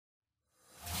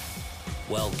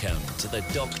Welcome to the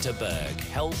Dr. Berg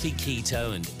Healthy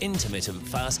Keto and Intermittent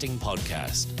Fasting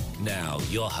Podcast. Now,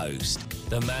 your host,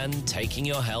 the man taking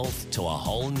your health to a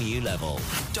whole new level,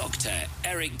 Dr.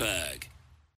 Eric Berg.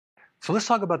 So let's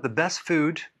talk about the best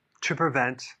food to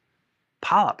prevent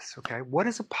polyps, okay? What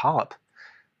is a polyp?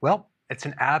 Well, it's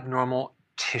an abnormal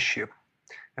tissue.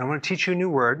 And I want to teach you a new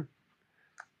word,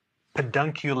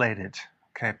 pedunculated.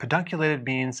 Okay, pedunculated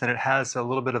means that it has a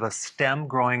little bit of a stem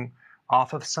growing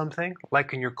off of something.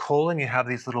 Like in your colon, you have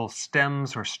these little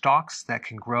stems or stalks that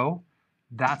can grow.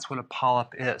 That's what a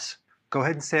polyp is. Go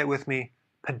ahead and say it with me,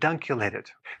 pedunculated.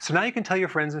 So now you can tell your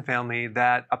friends and family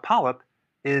that a polyp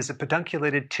is a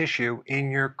pedunculated tissue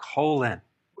in your colon.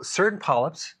 Certain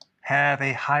polyps have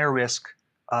a higher risk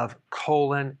of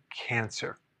colon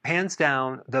cancer. Hands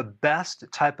down, the best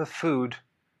type of food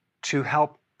to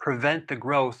help prevent the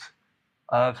growth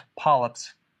of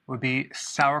polyps would be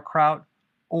sauerkraut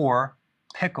or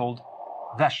pickled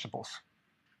vegetables.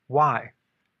 Why?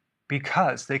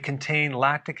 Because they contain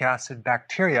lactic acid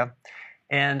bacteria,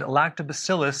 and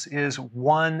lactobacillus is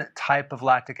one type of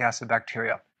lactic acid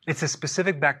bacteria. It's a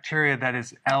specific bacteria that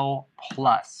is L+,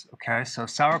 okay? So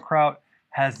sauerkraut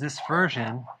has this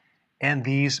version and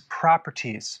these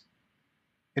properties.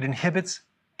 It inhibits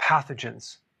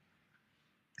pathogens.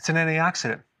 It's an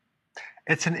antioxidant.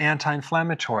 It's an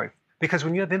anti-inflammatory. Because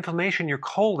when you have inflammation in your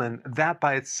colon, that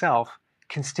by itself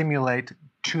can stimulate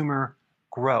tumor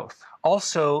growth.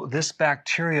 Also, this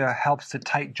bacteria helps to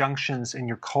tight junctions in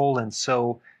your colon,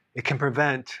 so it can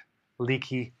prevent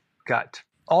leaky gut.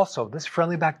 Also, this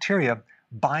friendly bacteria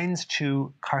binds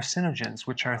to carcinogens,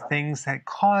 which are things that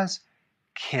cause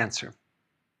cancer.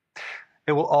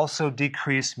 It will also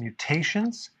decrease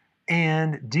mutations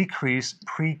and decrease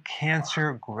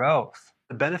precancer growth.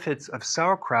 The benefits of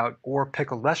sauerkraut or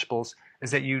pickled vegetables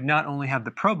is that you not only have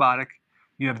the probiotic,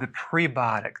 you have the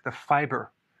prebiotic, the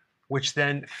fiber, which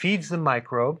then feeds the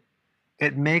microbe.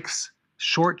 It makes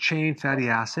short-chain fatty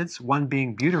acids, one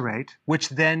being butyrate, which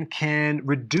then can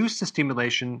reduce the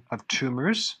stimulation of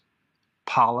tumors,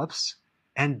 polyps,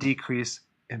 and decrease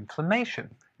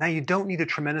inflammation. Now, you don't need a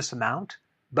tremendous amount,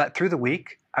 but through the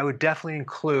week, I would definitely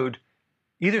include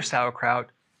either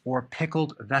sauerkraut or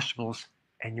pickled vegetables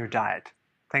in your diet.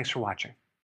 Thanks for watching.